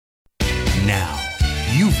Now,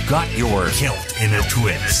 you've got your kilt in a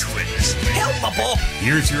twist. Helpable.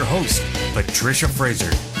 Here's your host, Patricia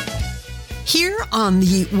Fraser. Here on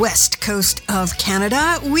the west coast of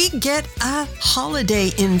Canada, we get a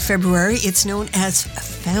holiday in February. It's known as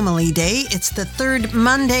Family Day. It's the third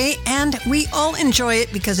Monday, and we all enjoy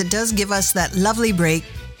it because it does give us that lovely break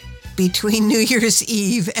between New Year's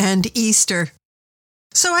Eve and Easter.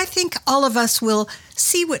 So I think all of us will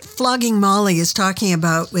see what Flogging Molly is talking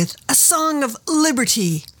about with a song of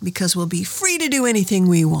liberty, because we'll be free to do anything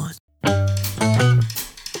we want.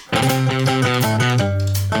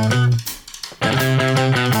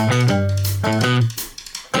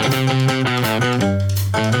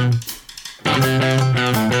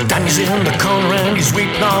 Danny's in the corner and he's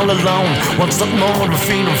weeping all alone. Wants something more to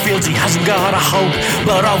feed him, feels he hasn't got a hope.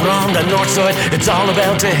 But over on the north side, it's all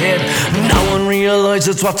about to hit. No one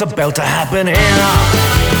realizes what's about to happen here.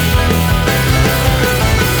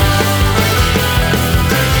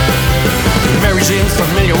 Mary's in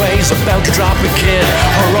familiar ways, about to drop a kid.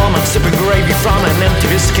 Her woman sipping gravy from an empty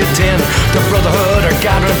biscuit tin. The brotherhood are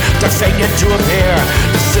gathering, their fate yet to appear.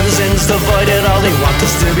 The citizens divided, all they want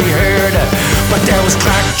is to be heard. But there was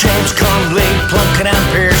Clark, James, Conley, Plunkett and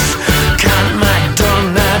Pierce. Can't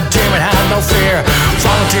MacDonald, Dermot had no fear.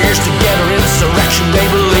 Volunteers together, insurrection they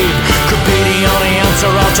believe could be the only answer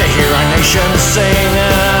all to hear our nation sing.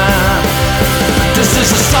 This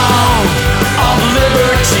is a song of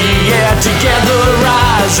liberty, yeah, together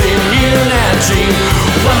rise in unity.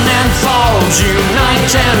 One man falls,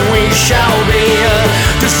 unite and we shall be.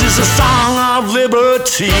 This is a song of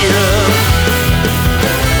liberty.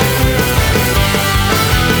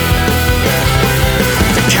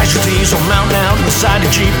 Casualties are mounting out inside the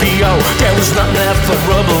GPO. There was nothing left but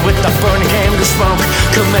rubble with the burning came to smoke.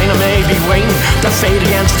 Kamehameha may be waiting, the fate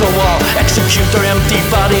against the wall. Execute their empty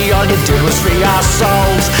body, all you did was free our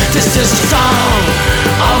souls. This is a song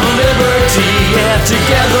of liberty, yeah,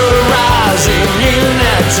 together rise in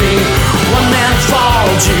unity. One man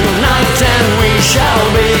falls, unite and we shall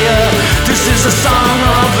be. This is a song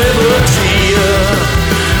of liberty,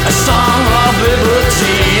 a song of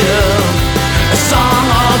liberty. A song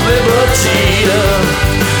of liberty,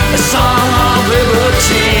 a song of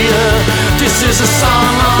liberty. This is a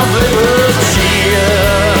song of liberty,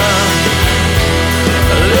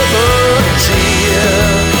 liberty.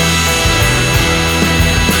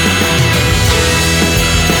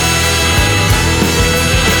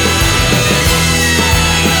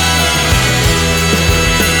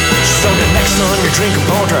 So the next time you drink a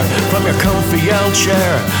porter from your comfy old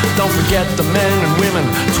chair, don't forget the men and women,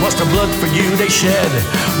 'twas their blood for you they shed.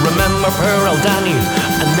 Remember Pearl, Danny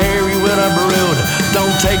and Mary with her brood.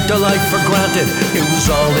 Don't take their life for granted, it was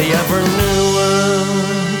all they ever knew.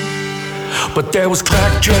 But there was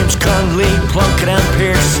Clark, James, Conley, Plunkett and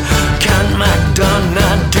Pierce. Kent,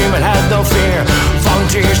 MacDonald, Dermot had no fear.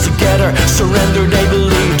 Volunteers together, surrender they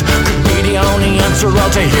believed could be the only answer all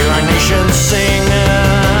to hear our nation sing.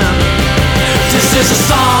 This is a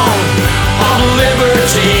song of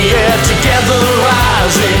liberty, yeah, together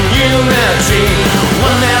rise in unity.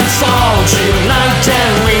 One man falls, unite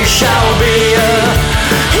and we shall be.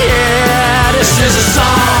 Yeah, this is a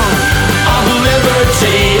song of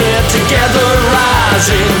liberty, yeah, together rise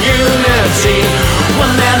in unity.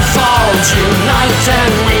 One man falls, unite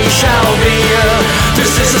and we shall be.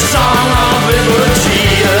 This is a song of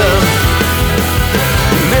liberty,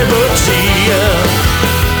 liberty.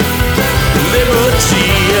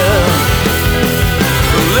 Liberty,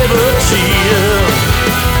 liberty.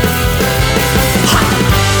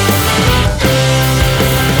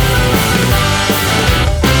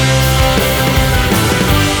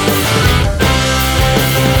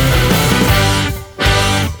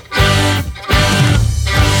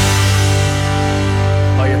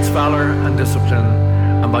 By its valor and discipline,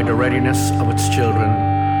 and by the readiness of its children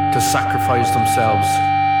to sacrifice themselves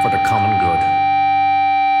for the common good.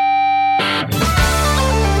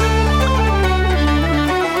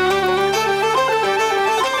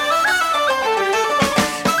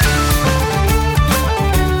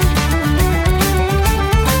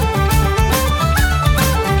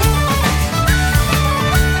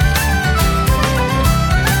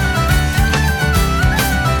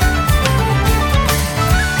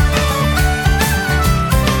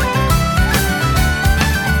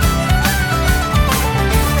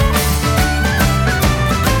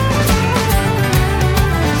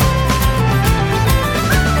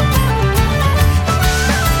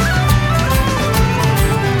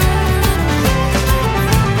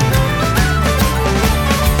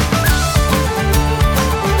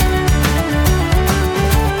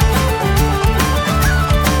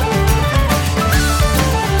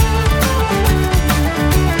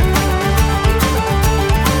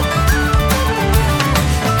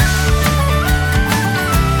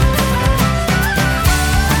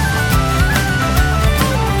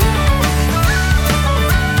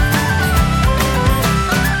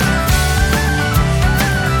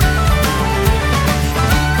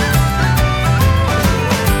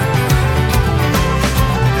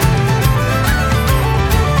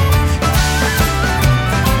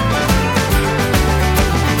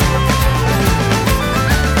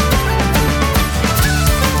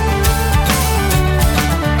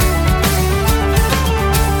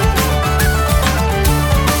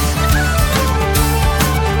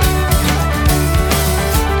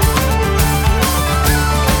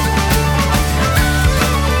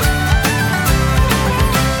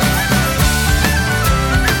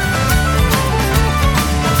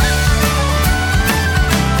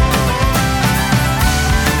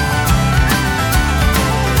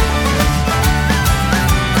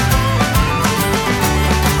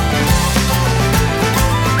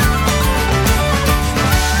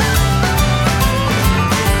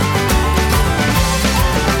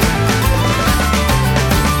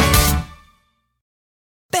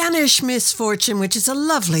 Banish Misfortune, which is a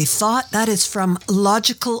lovely thought. That is from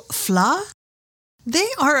Logical Flaw. They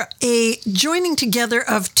are a joining together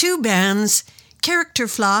of two bands, Character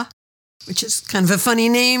Flaw, which is kind of a funny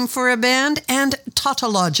name for a band, and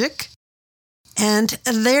Tautologic. And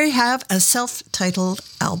they have a self-titled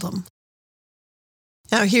album.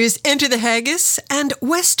 Now here's Enter the Haggis and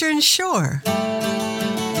Western Shore.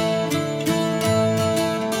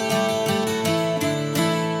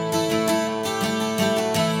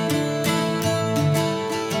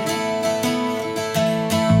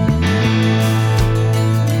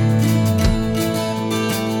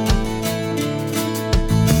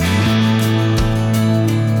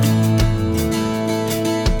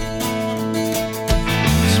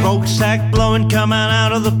 Smokestack blowing, coming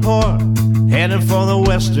out of the port, heading for the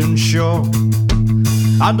western shore.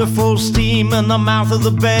 Under full steam in the mouth of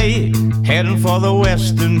the bay, heading for the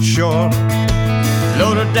western shore.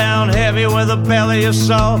 Loaded down heavy with a belly of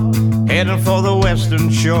salt, heading for the western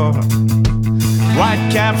shore. White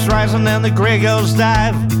caps rising and the gray girls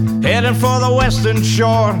dive, heading for the western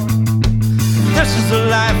shore. This is the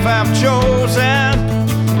life I've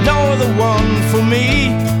chosen, no other one for me.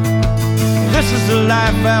 This is the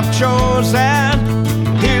life I've chosen.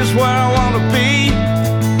 Here's where I wanna be.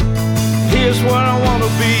 Here's where I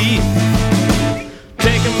wanna be.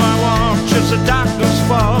 Taking my walk, just a doctor's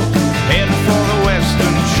fault, heading for the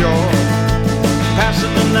western shore.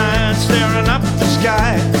 Passing the night, staring up at the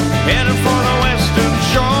sky, heading for the western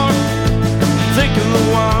shore. Thinking the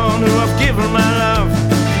one who I've given my love,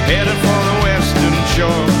 heading for the western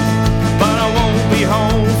shore. But I won't be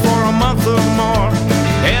home for a month or more,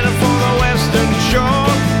 heading for the western shore.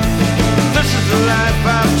 This is the life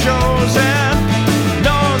I've chosen,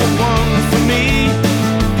 no other one for me.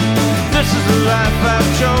 This is the life I've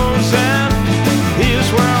chosen. Here's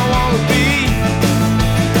where I wanna be.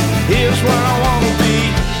 Here's where I wanna be.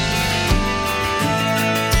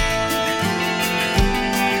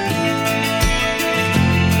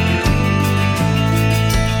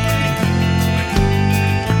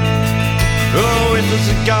 Oh, if there's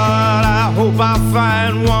a God, I hope I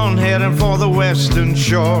find one, heading for the western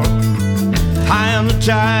shore. High on the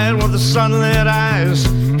tide with the sunlit eyes,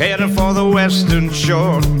 heading for the western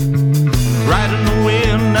shore. Riding the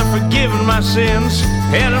wind and forgiving my sins,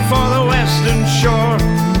 heading for the western shore.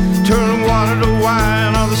 Turning water to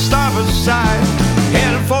wine on the starboard side,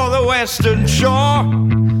 heading for the western shore.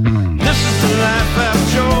 This is the life I've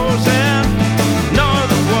chosen, no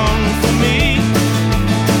other one for me.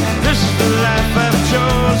 This is the life I've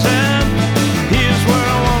chosen. Here's where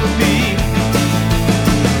I wanna be.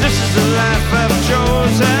 This is the life I've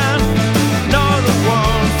chosen, no other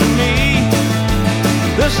one for me.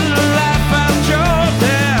 This is the life I've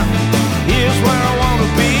chosen. Here's where I wanna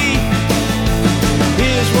be.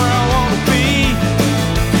 Here's where I wanna be.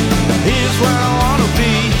 Here's where I wanna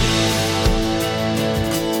be.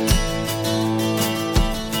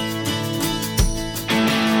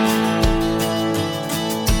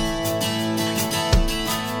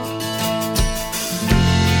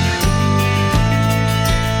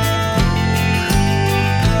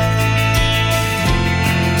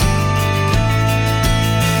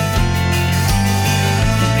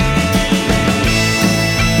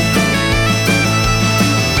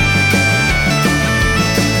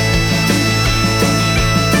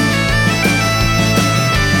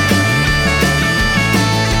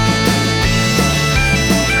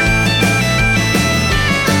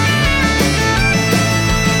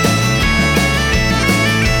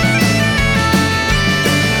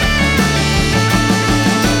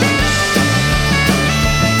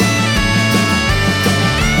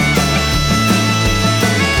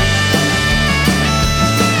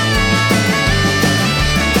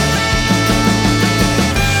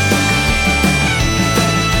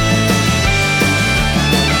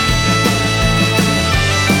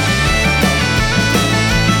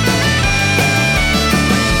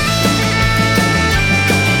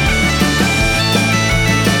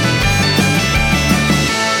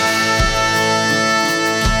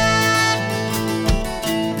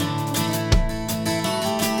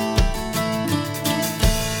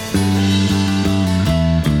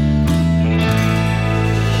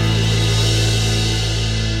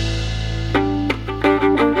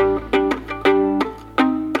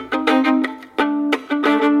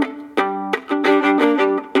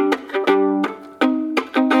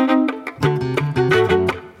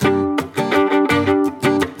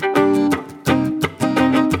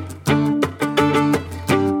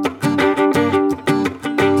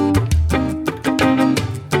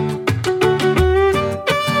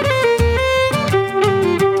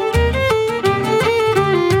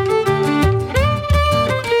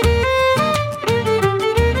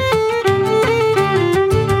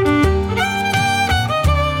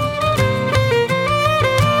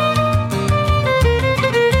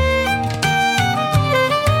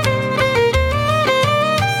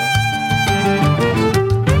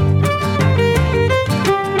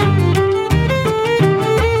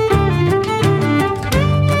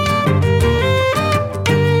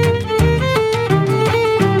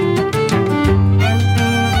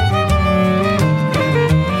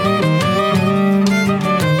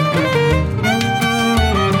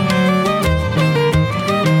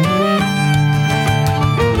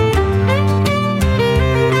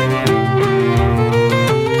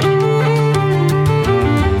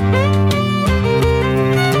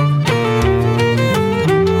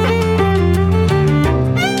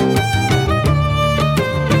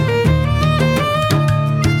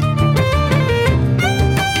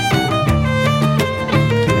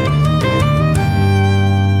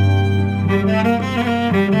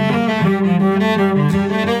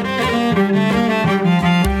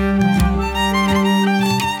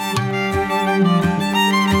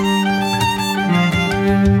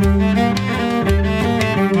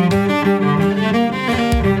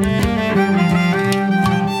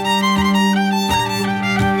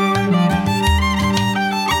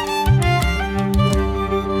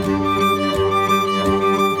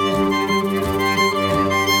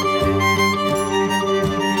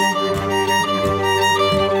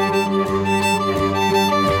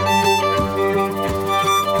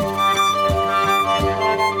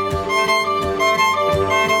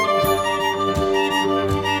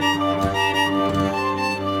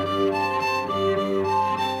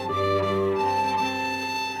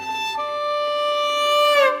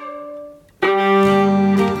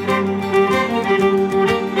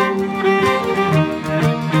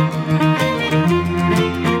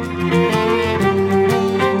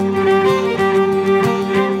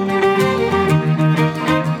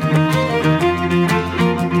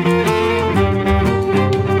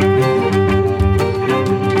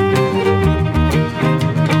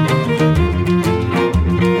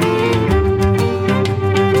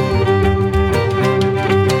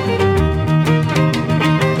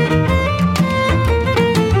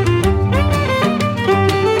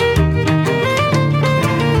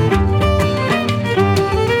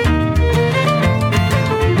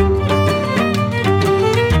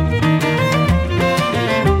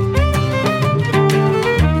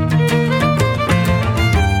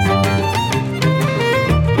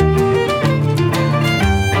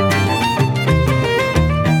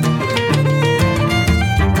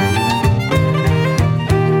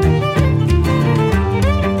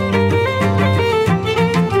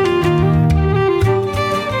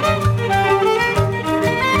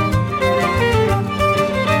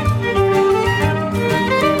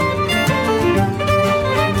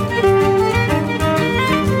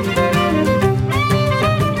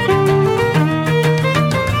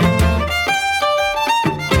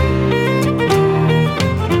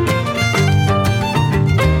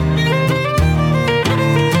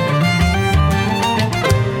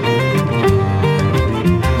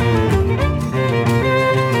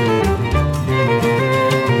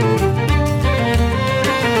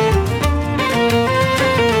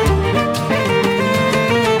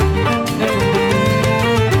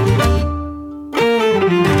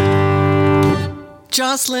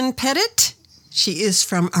 Jocelyn Pettit. She is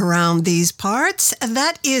from around these parts.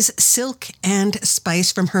 That is Silk and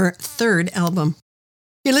Spice from her third album.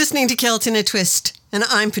 You're listening to Celt in a Twist, and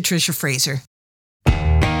I'm Patricia Fraser.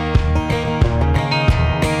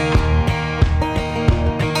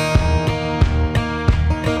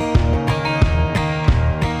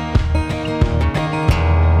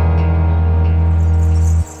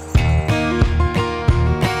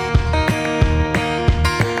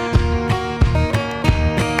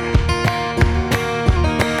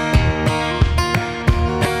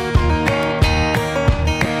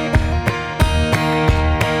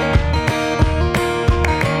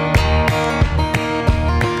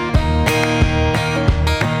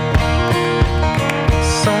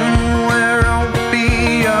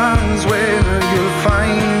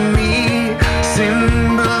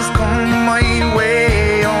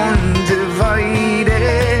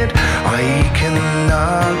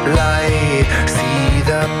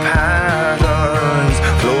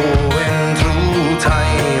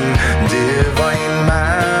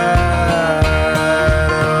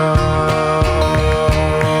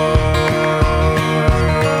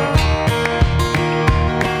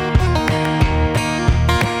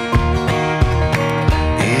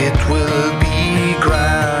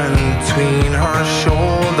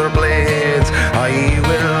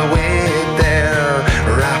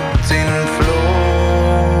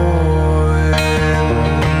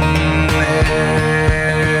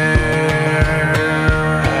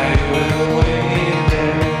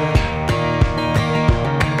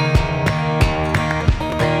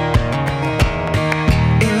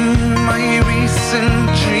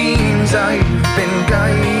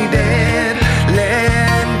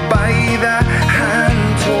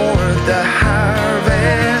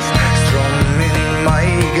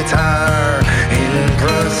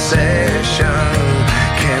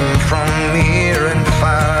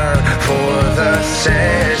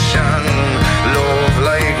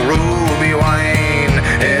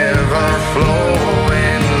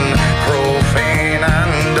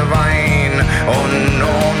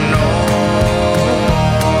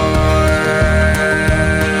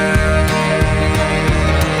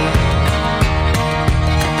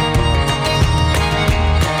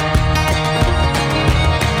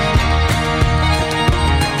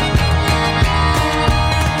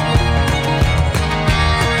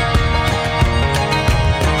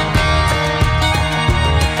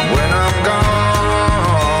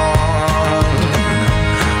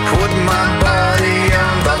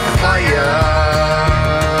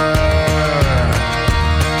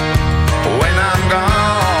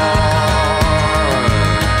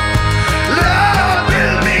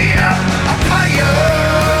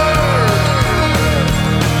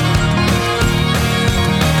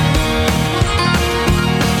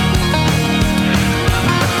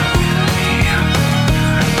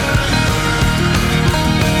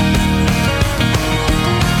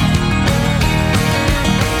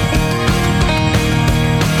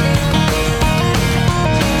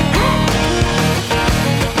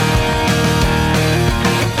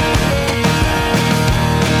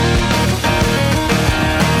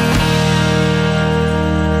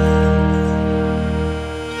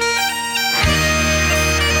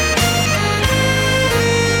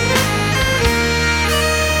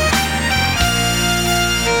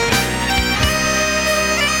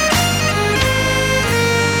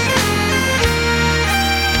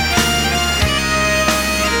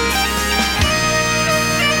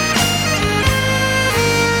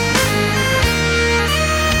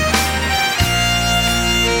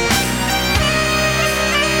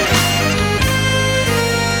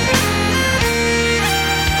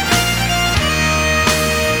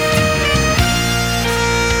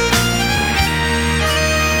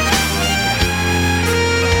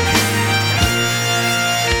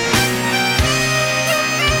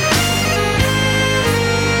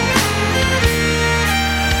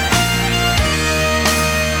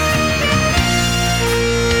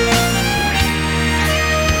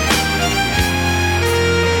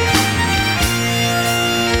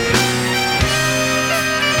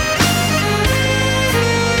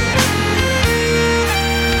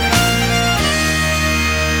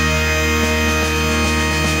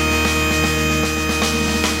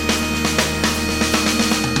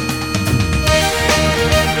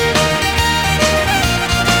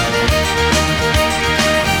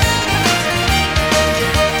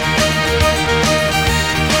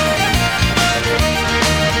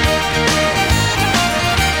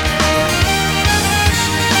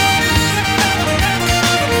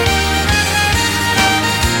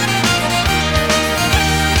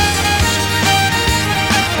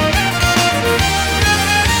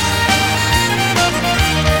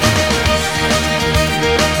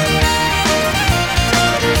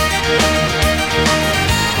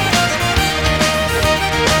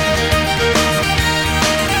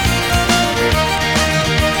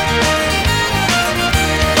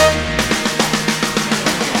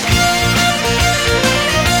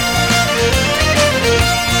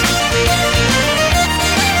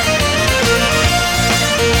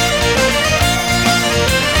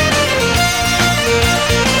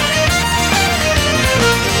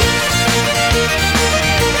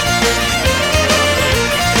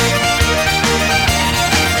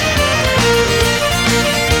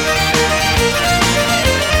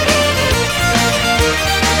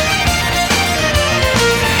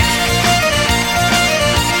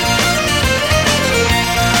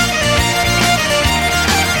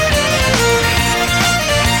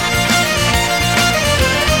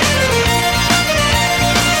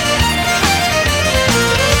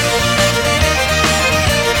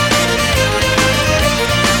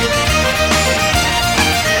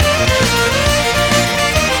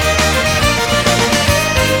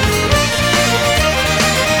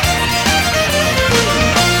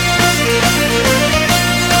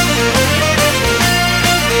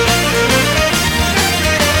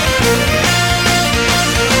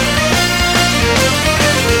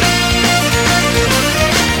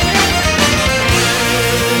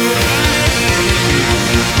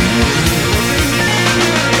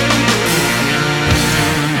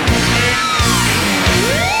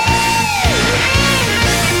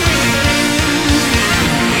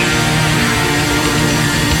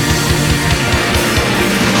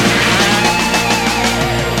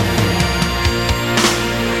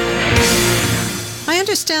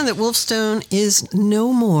 understand that Wolfstone is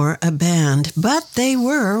no more a band, but they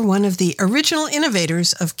were one of the original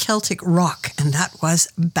innovators of Celtic rock, and that was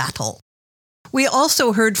Battle. We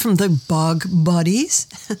also heard from the Bog Buddies.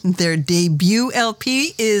 Their debut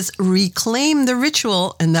LP is Reclaim the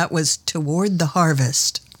Ritual, and that was Toward the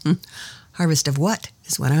Harvest. Harvest of what,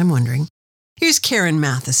 is what I'm wondering. Here's Karen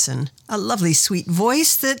Matheson, a lovely sweet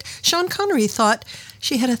voice that Sean Connery thought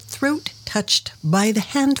she had a throat touched by the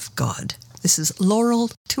hand of God. This is Laurel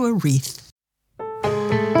to a Wreath.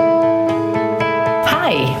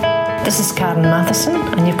 Hi, this is Karen Matheson,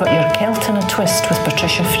 and you've got your Celt in a Twist with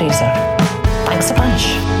Patricia Fraser. Thanks a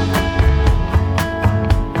bunch.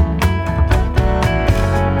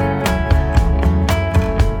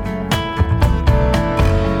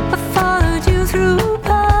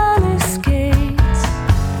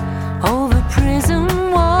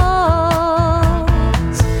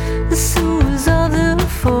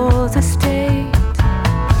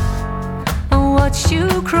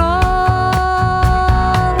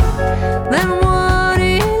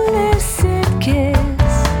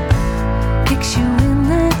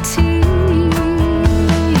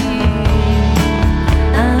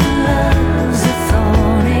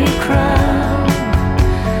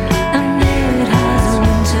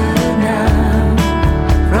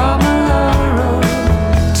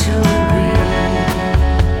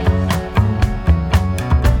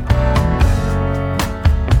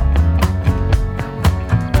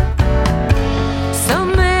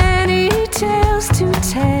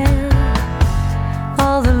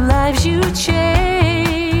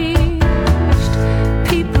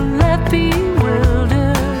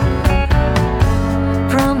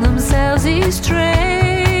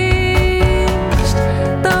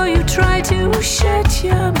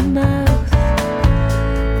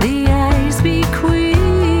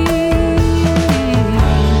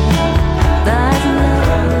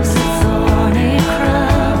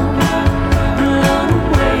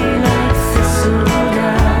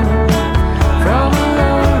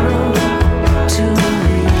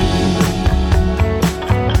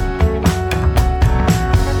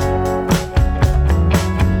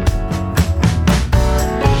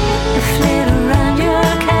 Flit around your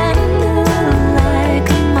candle like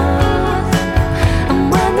a moth.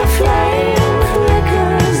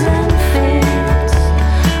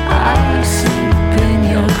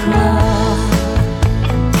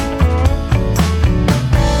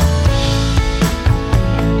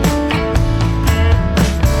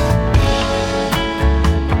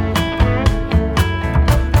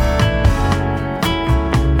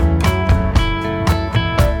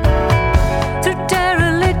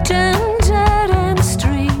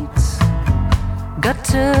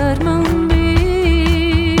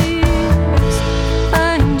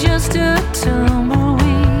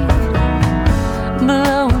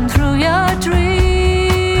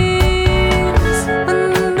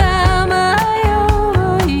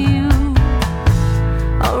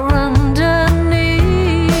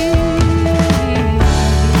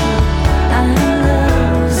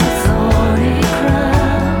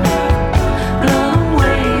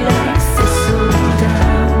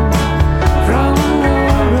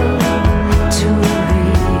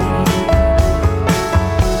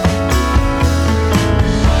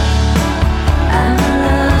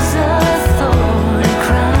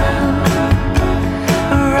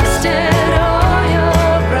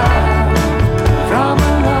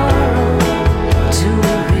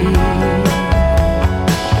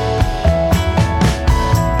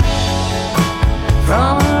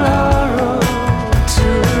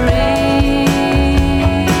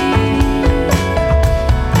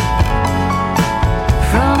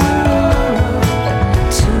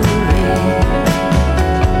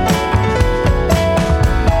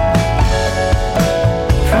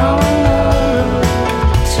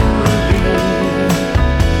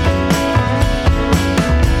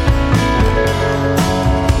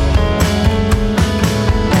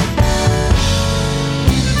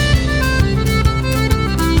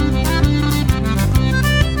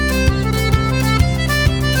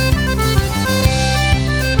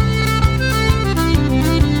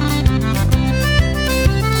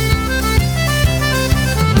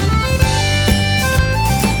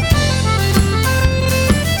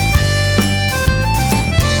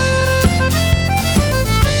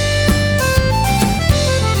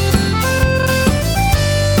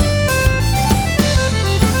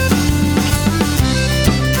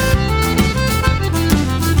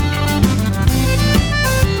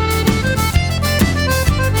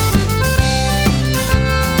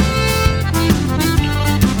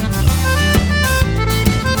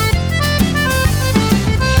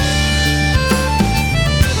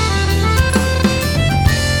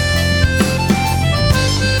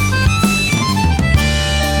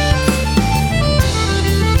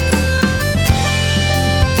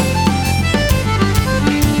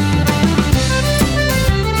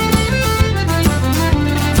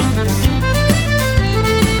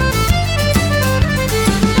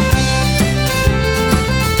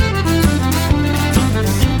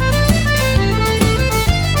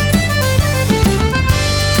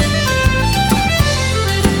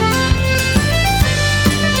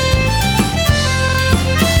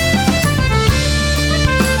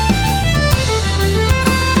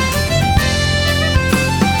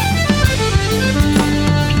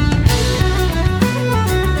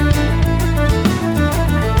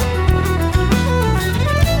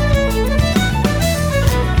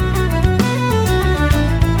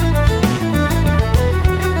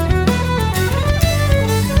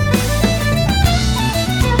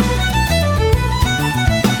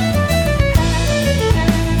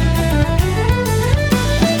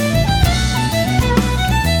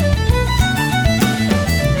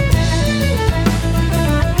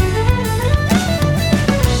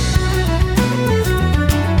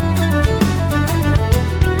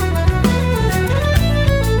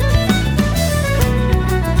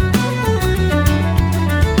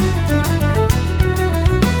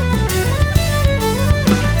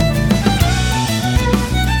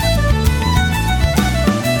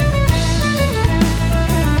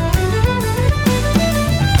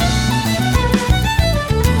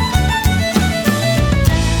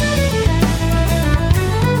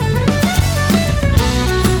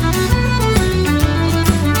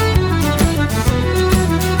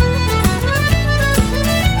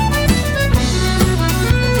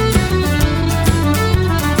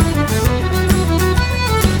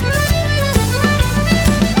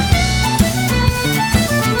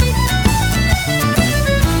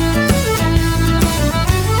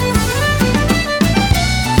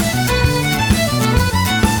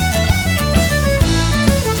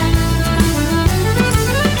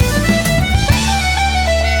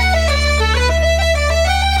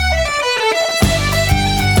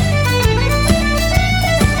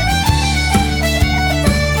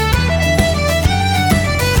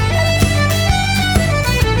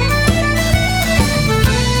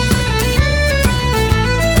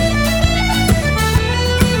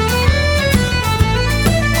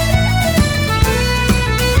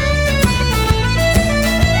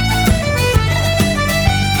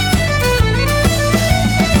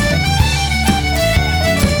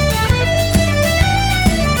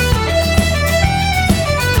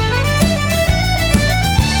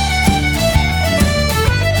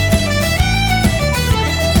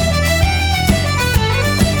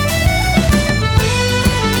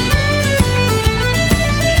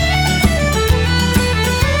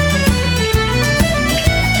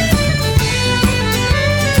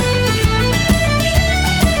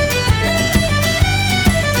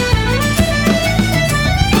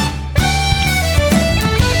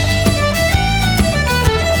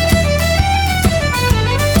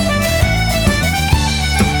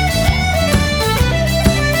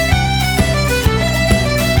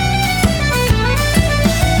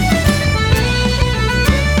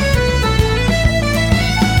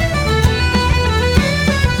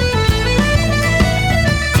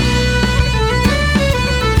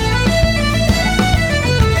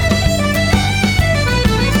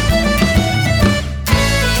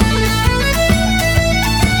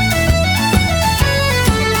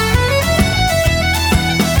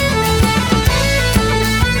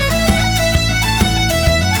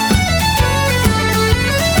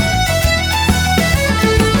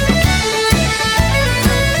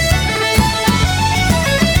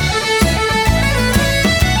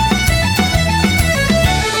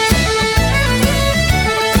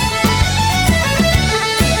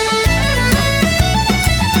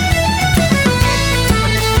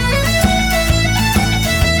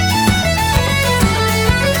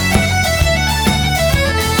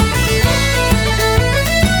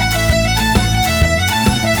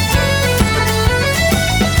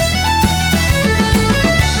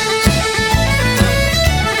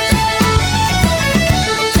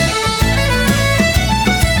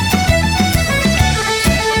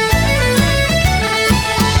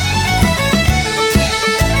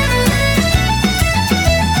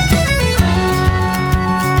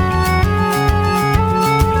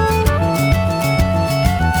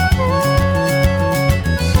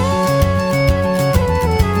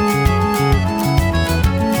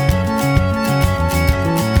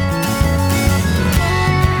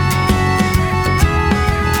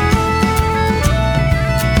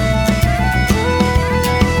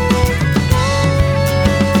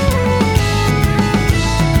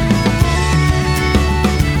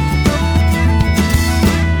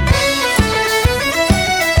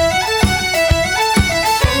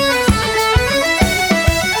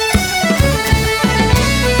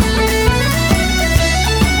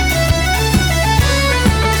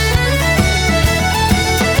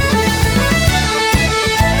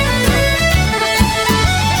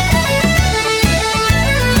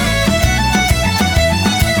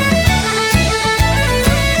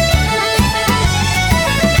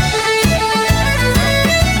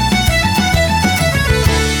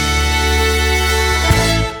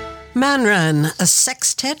 Glen, a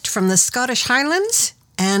sextet from the Scottish Highlands,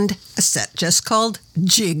 and a set just called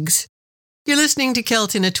Jigs. You're listening to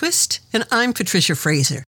Celt in a Twist, and I'm Patricia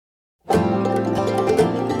Fraser.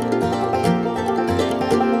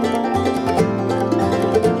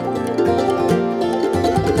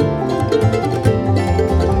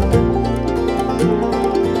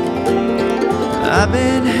 I've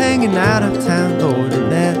been hanging out uptown, Lord, in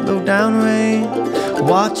that low-down rain,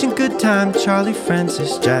 watching Good Time Charlie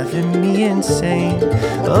Francis driving me insane.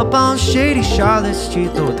 Up on shady Charlotte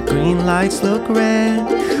Street, Lord, the green lights look red.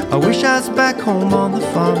 I wish I was back home on the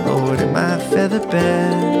farm, Lord, in my feather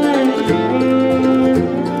bed.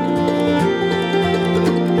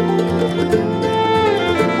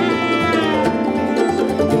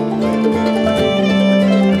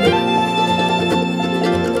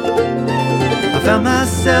 I found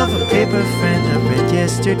myself a paper friend, I read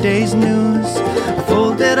yesterday's news. I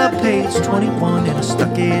folded up page 21 and I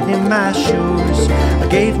stuck it in my shoes. I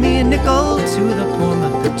gave me a nickel to the poor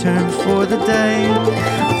month return for the day.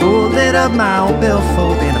 I folded up my old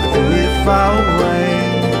billfold and I threw it far away.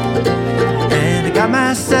 And I got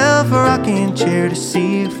myself a rocking chair to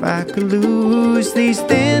see if I could lose these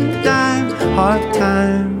thin dime hard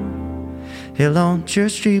time Hill on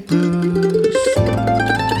Church Street blues.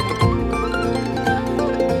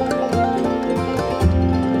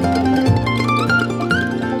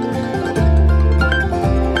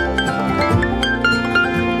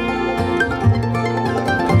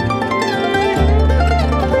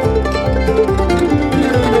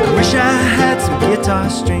 Guitar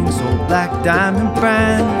strings, old black diamond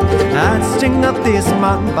brand. I'd string up this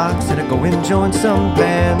mountain box and I'd go and join some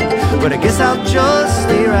band. But I guess I'll just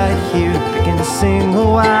stay right here and pick and sing a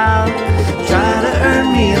while. Try to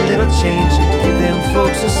earn me a little change and give them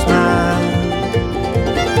folks a smile.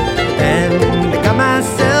 And I got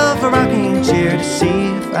myself a rocking chair to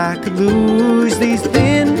see if I could lose these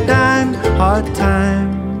thin dime hard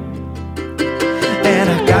times. And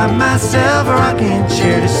I got myself a rocking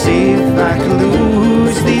chair to see if I could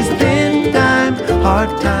lose these thin dime hard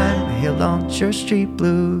time Hill on Church Street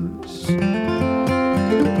blues.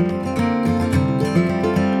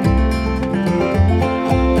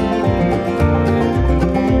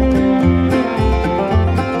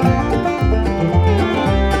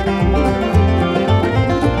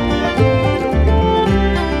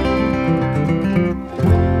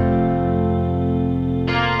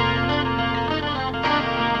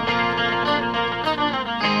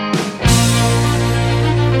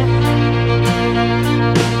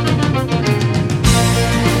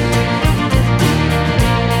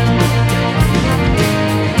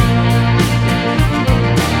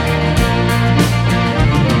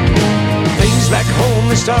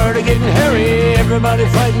 Started getting hairy, everybody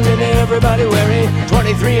frightened and everybody wary.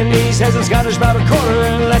 23 and me says it's Scottish about a quarter,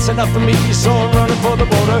 and that's enough for me, so I'm running for the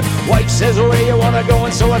border. Wife says, where you wanna go?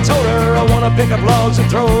 And so I told her I wanna pick up logs and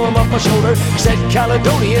throw them off my shoulder. Said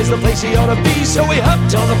Caledonia is the place he ought to be, so we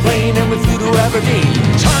hopped on a plane and we flew to Aberdeen.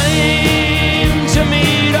 Time to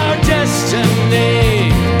meet our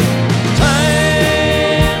destiny,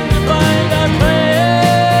 time to find our plan.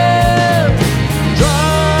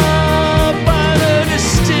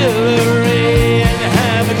 And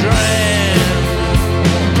have a dram.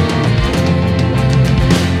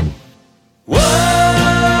 Whoa,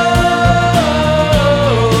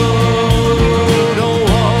 don't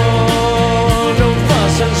want no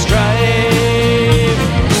fuss and strife.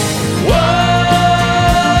 Whoa,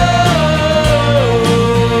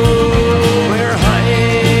 we're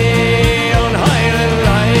high on Highland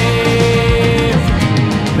life.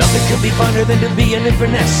 Nothing could be finer than to be in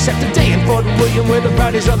Inverness at the day in Fort William where the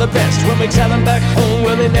Brownies are the best. When we tell them back home,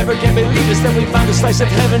 well, they never can believe us. Then we found a slice of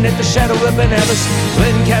heaven at the shadow of Ben Nevis.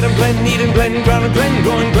 Glen, Cadam, Glen, Eden, Glen, Ground and Glen,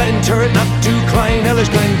 going Glen, Turret, not to Clyne, Ellis,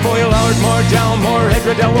 Glen, Foyle, Ardmore, Dalmore,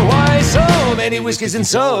 Hedra, well, why so many whiskies in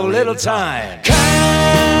so little time?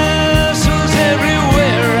 Castles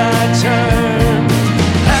everywhere I turn,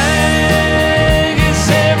 haggis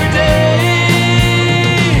every day.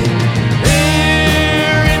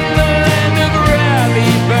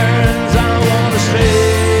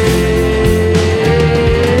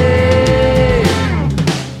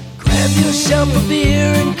 A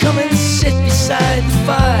beer and come and sit beside the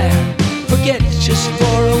fire. Forget just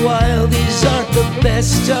for a while, these aren't the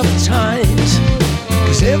best of times.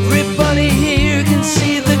 'Cause everybody here can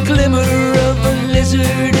see the glimmer of a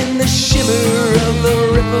lizard in the shimmer of the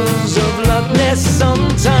ripples of Loch Ness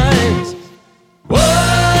sometimes. Whoa,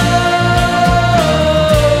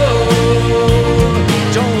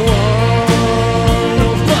 don't want no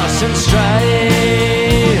fuss and strife.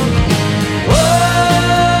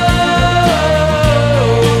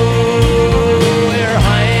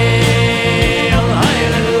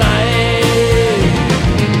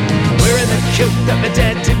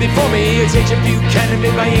 identity before me. It's H.M. Buchanan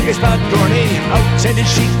made by English Pat Gorney. Outsending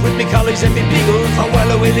sheep with me collies and me beagles. I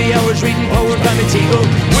while away the hours reading poems by me Teagle.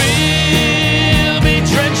 We'll be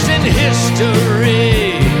drenched in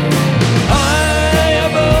history. High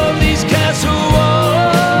above these castle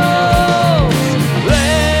walls.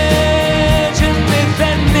 Legend, myth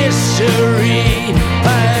and mystery.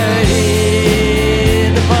 I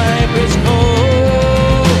hear the pipers call.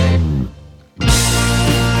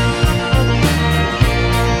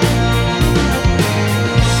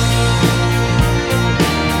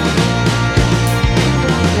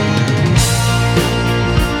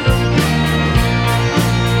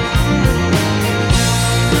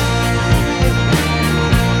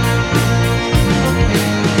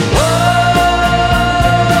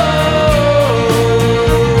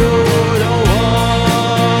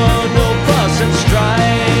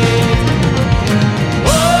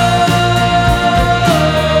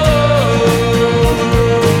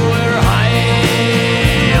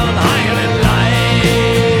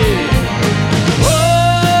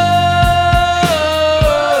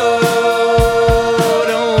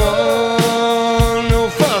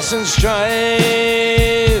 And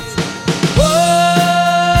strife. Whoa,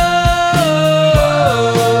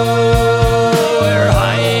 we're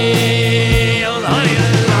high on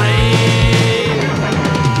life.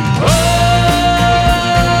 Whoa,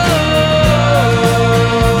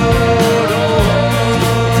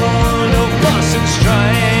 no fuss and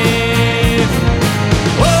strife.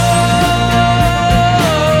 Whoa,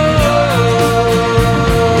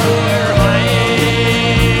 we're high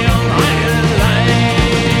on life.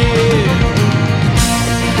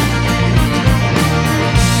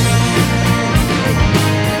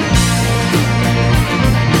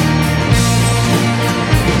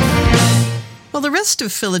 Well, the rest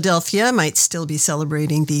of Philadelphia might still be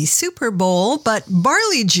celebrating the Super Bowl, but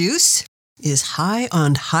Barley Juice is high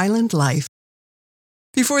on Highland life.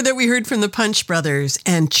 Before that, we heard from the Punch Brothers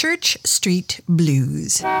and Church Street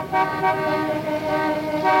Blues.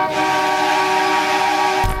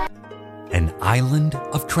 An island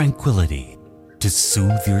of tranquility to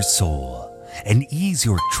soothe your soul and ease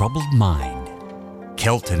your troubled mind.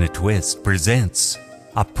 Celt in a Twist presents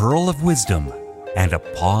a pearl of wisdom and a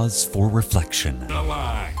pause for reflection.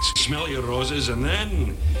 Relax, smell your roses, and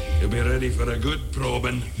then you'll be ready for a good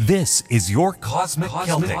probing. This is your Cosmic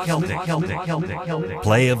Celtic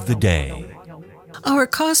Play of the Day. Our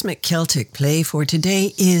Cosmic Celtic play for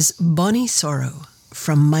today is Bonnie Sorrow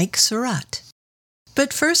from Mike Surratt.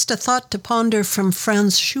 But first, a thought to ponder from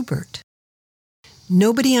Franz Schubert.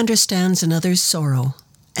 Nobody understands another's sorrow,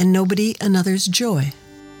 and nobody another's joy.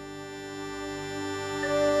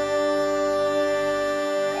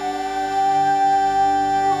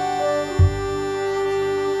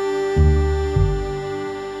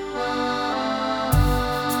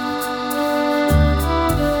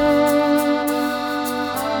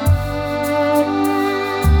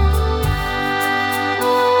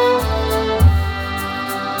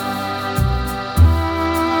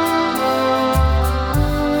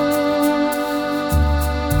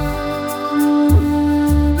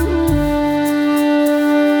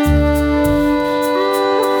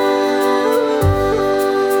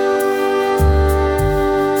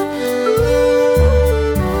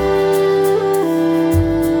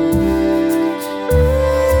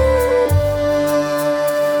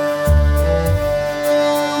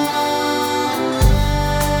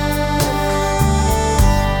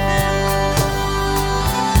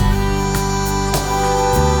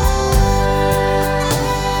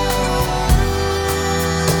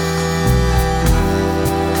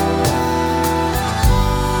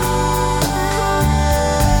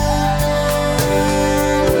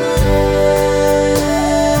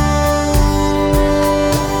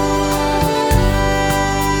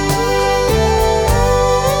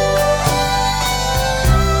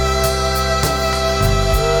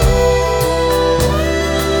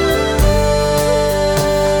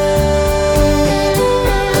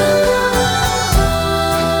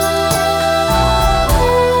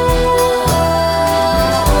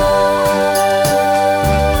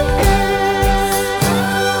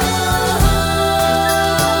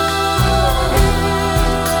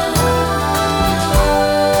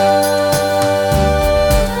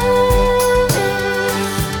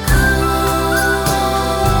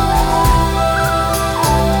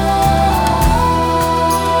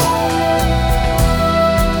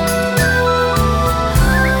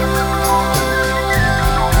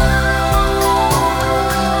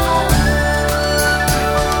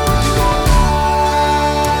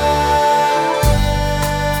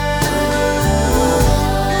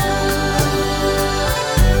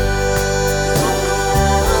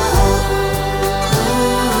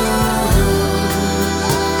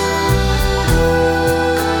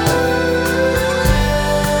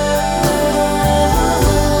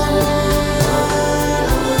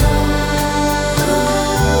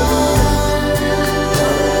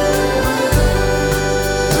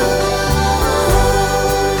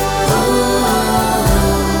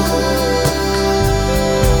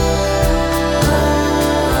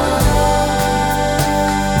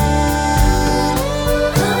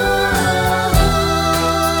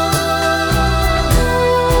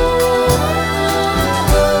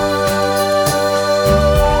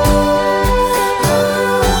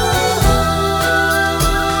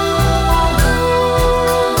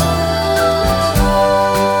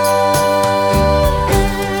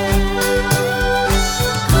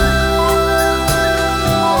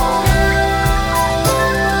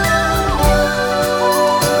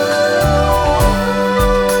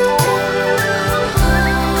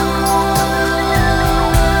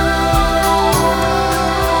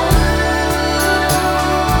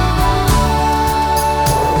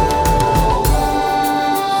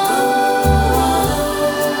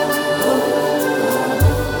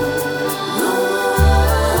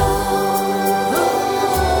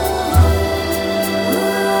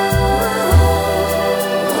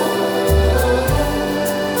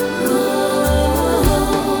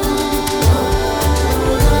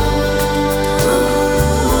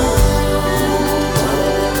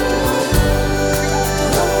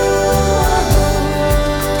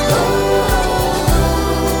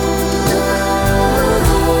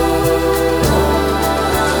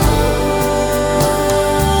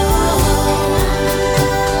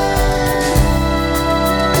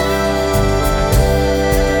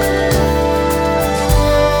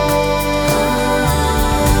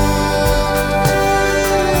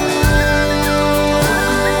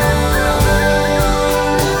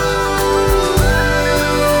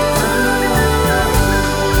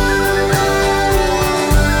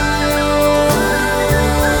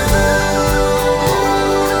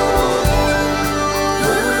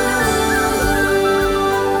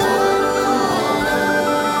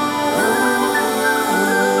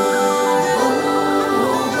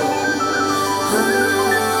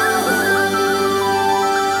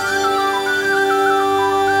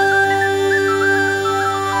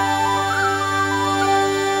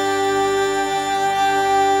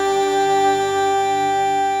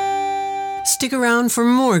 Stick around for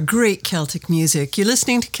more great Celtic music. You're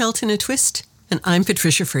listening to Celt in a Twist, and I'm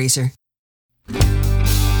Patricia Fraser.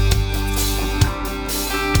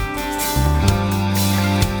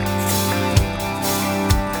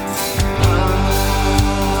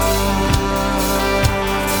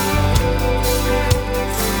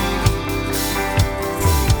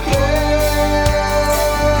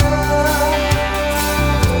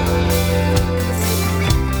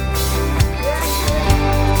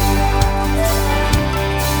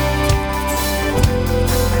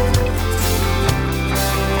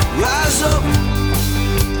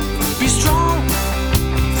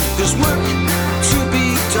 There's work to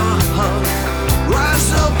be done.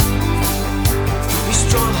 Rise up, be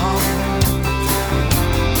strong.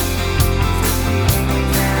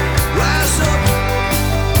 Rise up,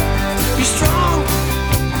 be strong.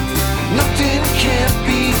 Nothing can't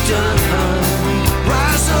be done.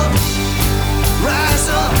 Rise up, rise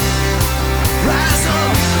up, rise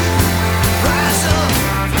up, rise up.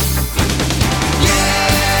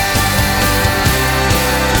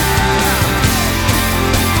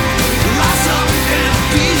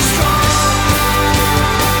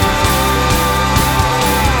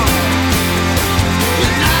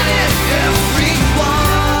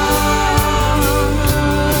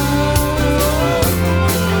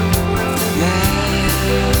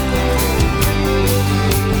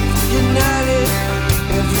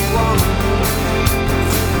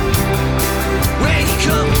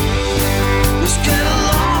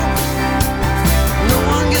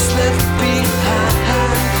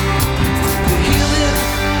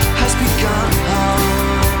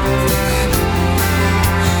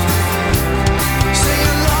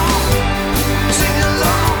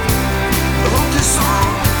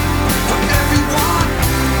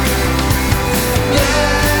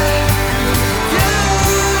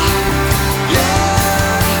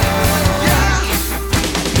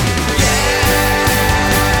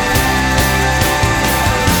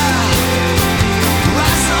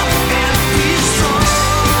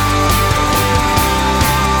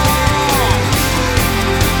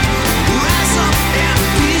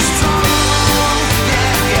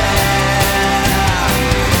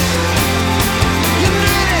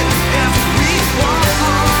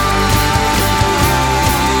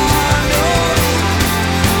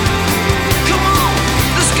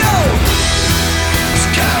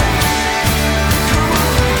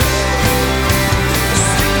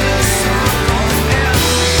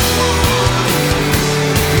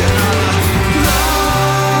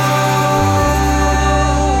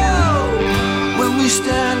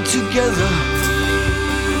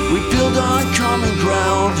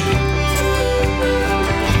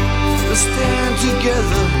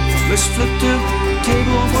 Let's flip the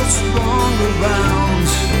table, what's wrong around?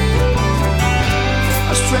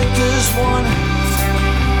 Our strength is one,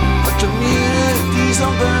 our communities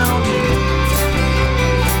are bound.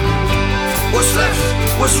 What's left,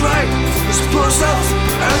 what's right, let's pull ourselves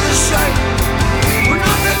out of the shite. We're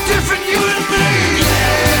not that different, you and me.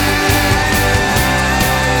 Yeah.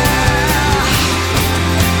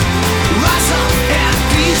 Rise up and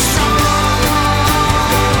be strong.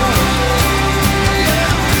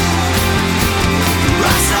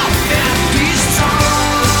 Rise up and be strong.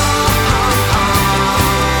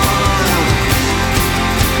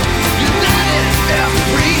 United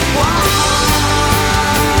everyone.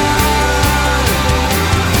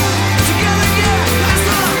 Together, yeah, rise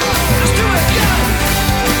up.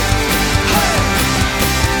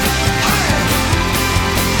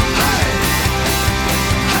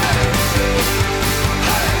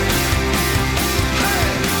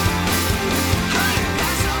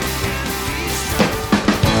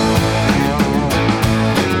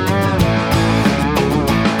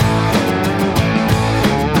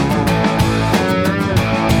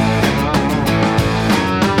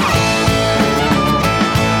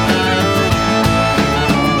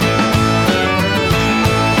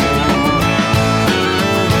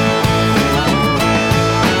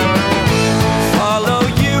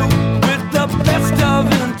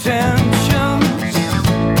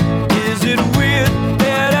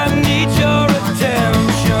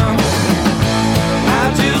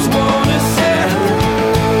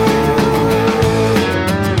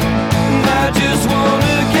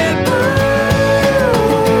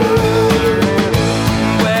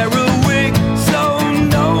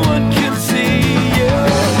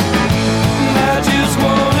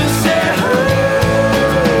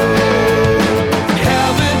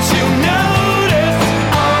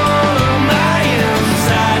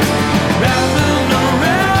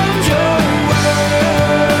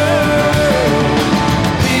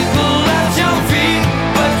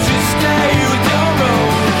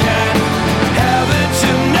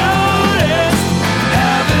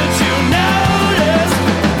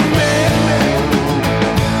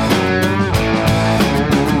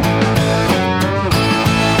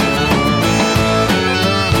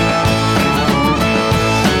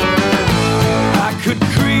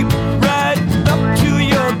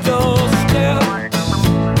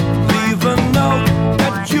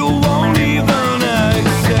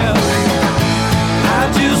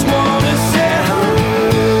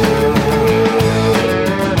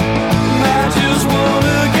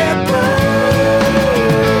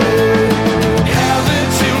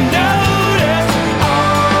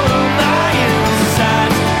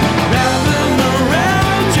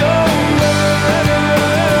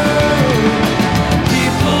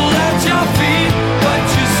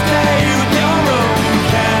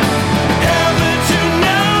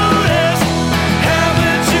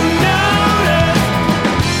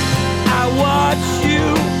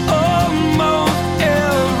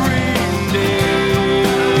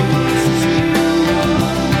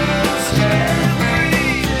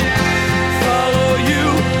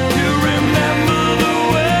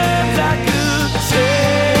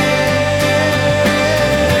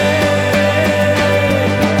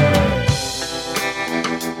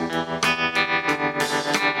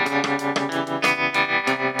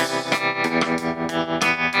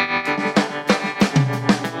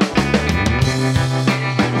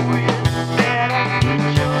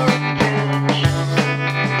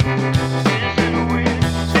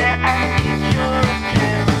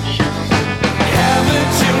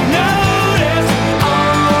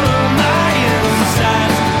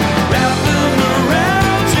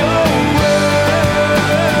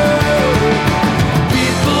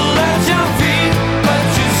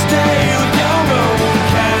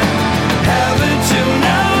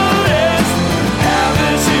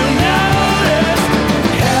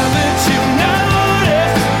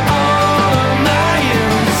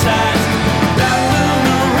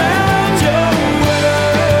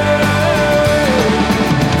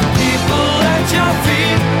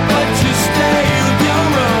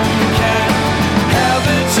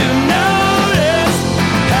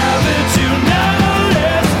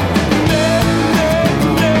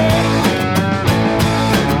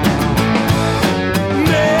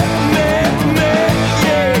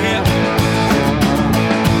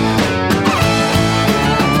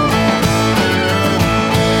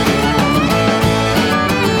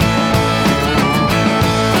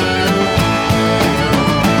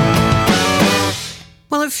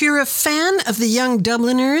 you're a fan of the Young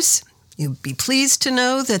Dubliners, you'd be pleased to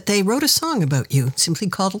know that they wrote a song about you, simply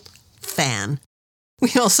called Fan.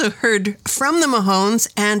 We also heard from the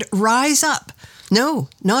Mahones and Rise Up. No,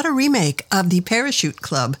 not a remake of the Parachute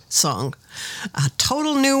Club song. A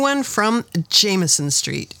total new one from Jameson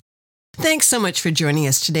Street. Thanks so much for joining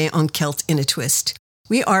us today on Celt in a Twist.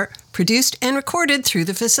 We are produced and recorded through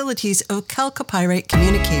the facilities of Calcopyrite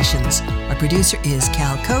Communications. Our producer is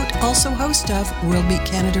Cal Coate, also host of World Beat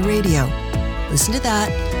Canada Radio. Listen to that.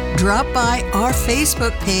 Drop by our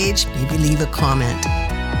Facebook page, maybe leave a comment.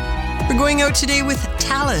 We're going out today with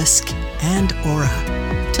Talisk and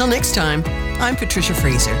Aura. Till next time, I'm Patricia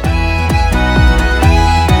Fraser.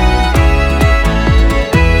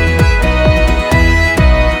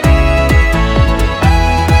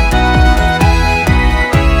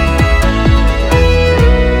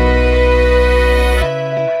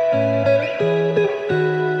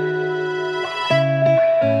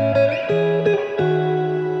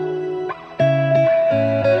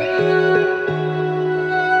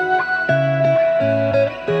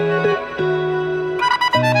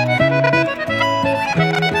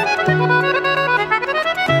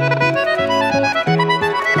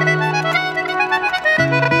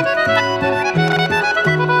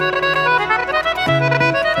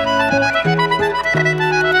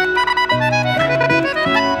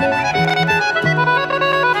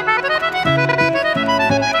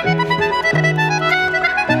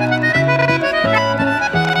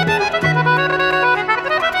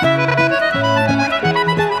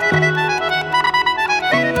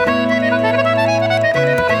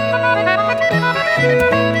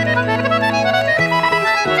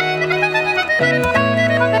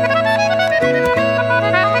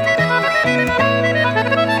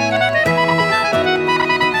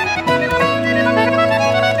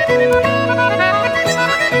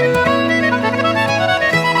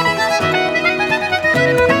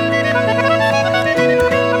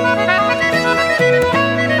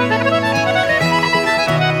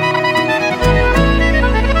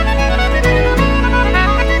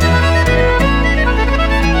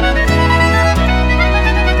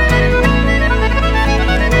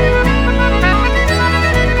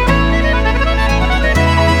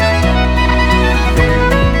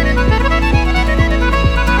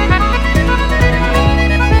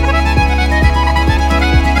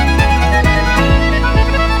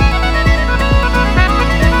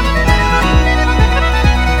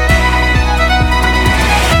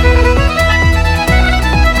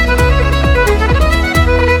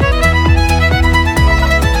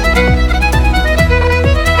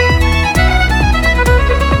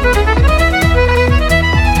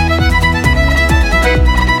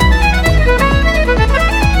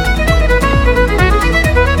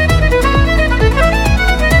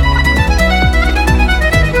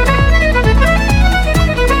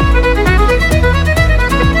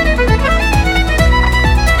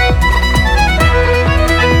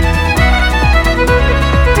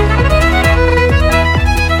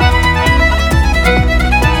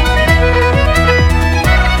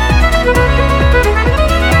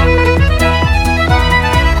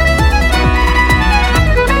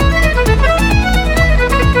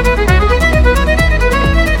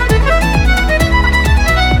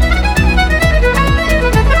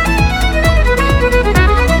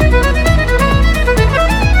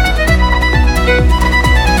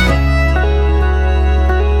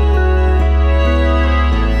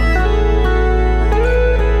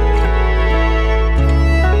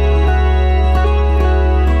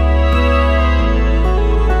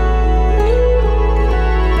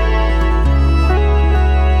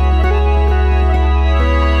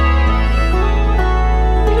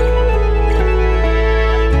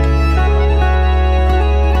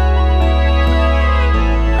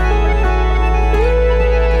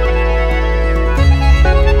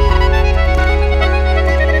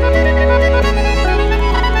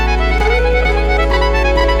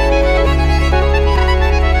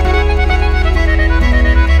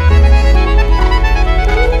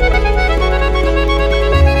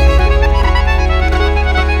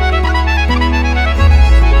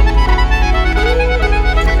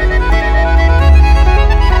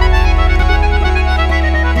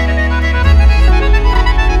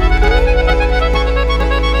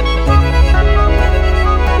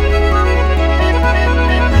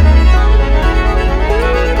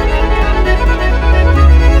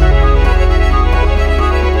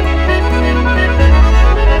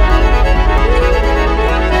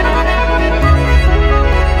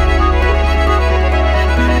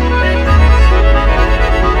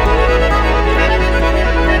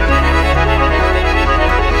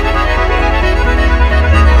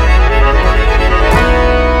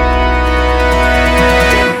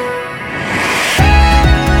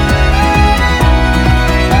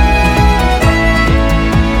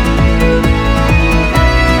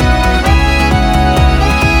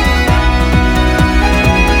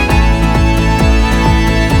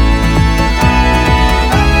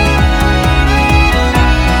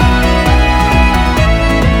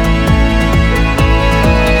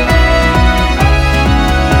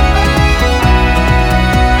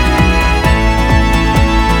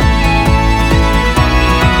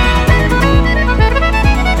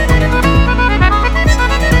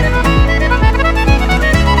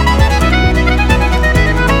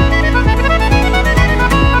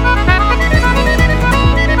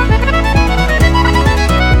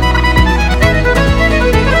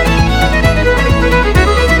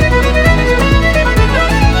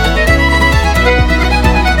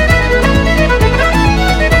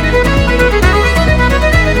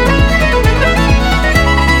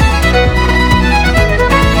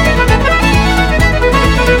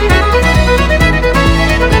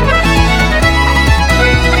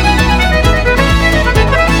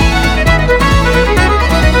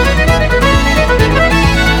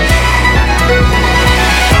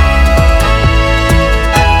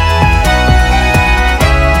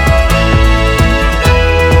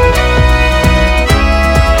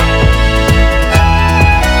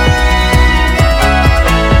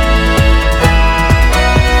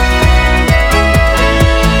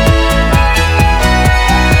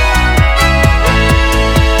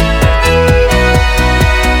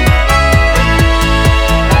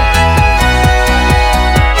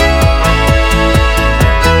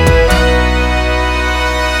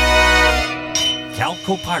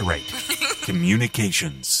 right.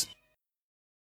 Communications.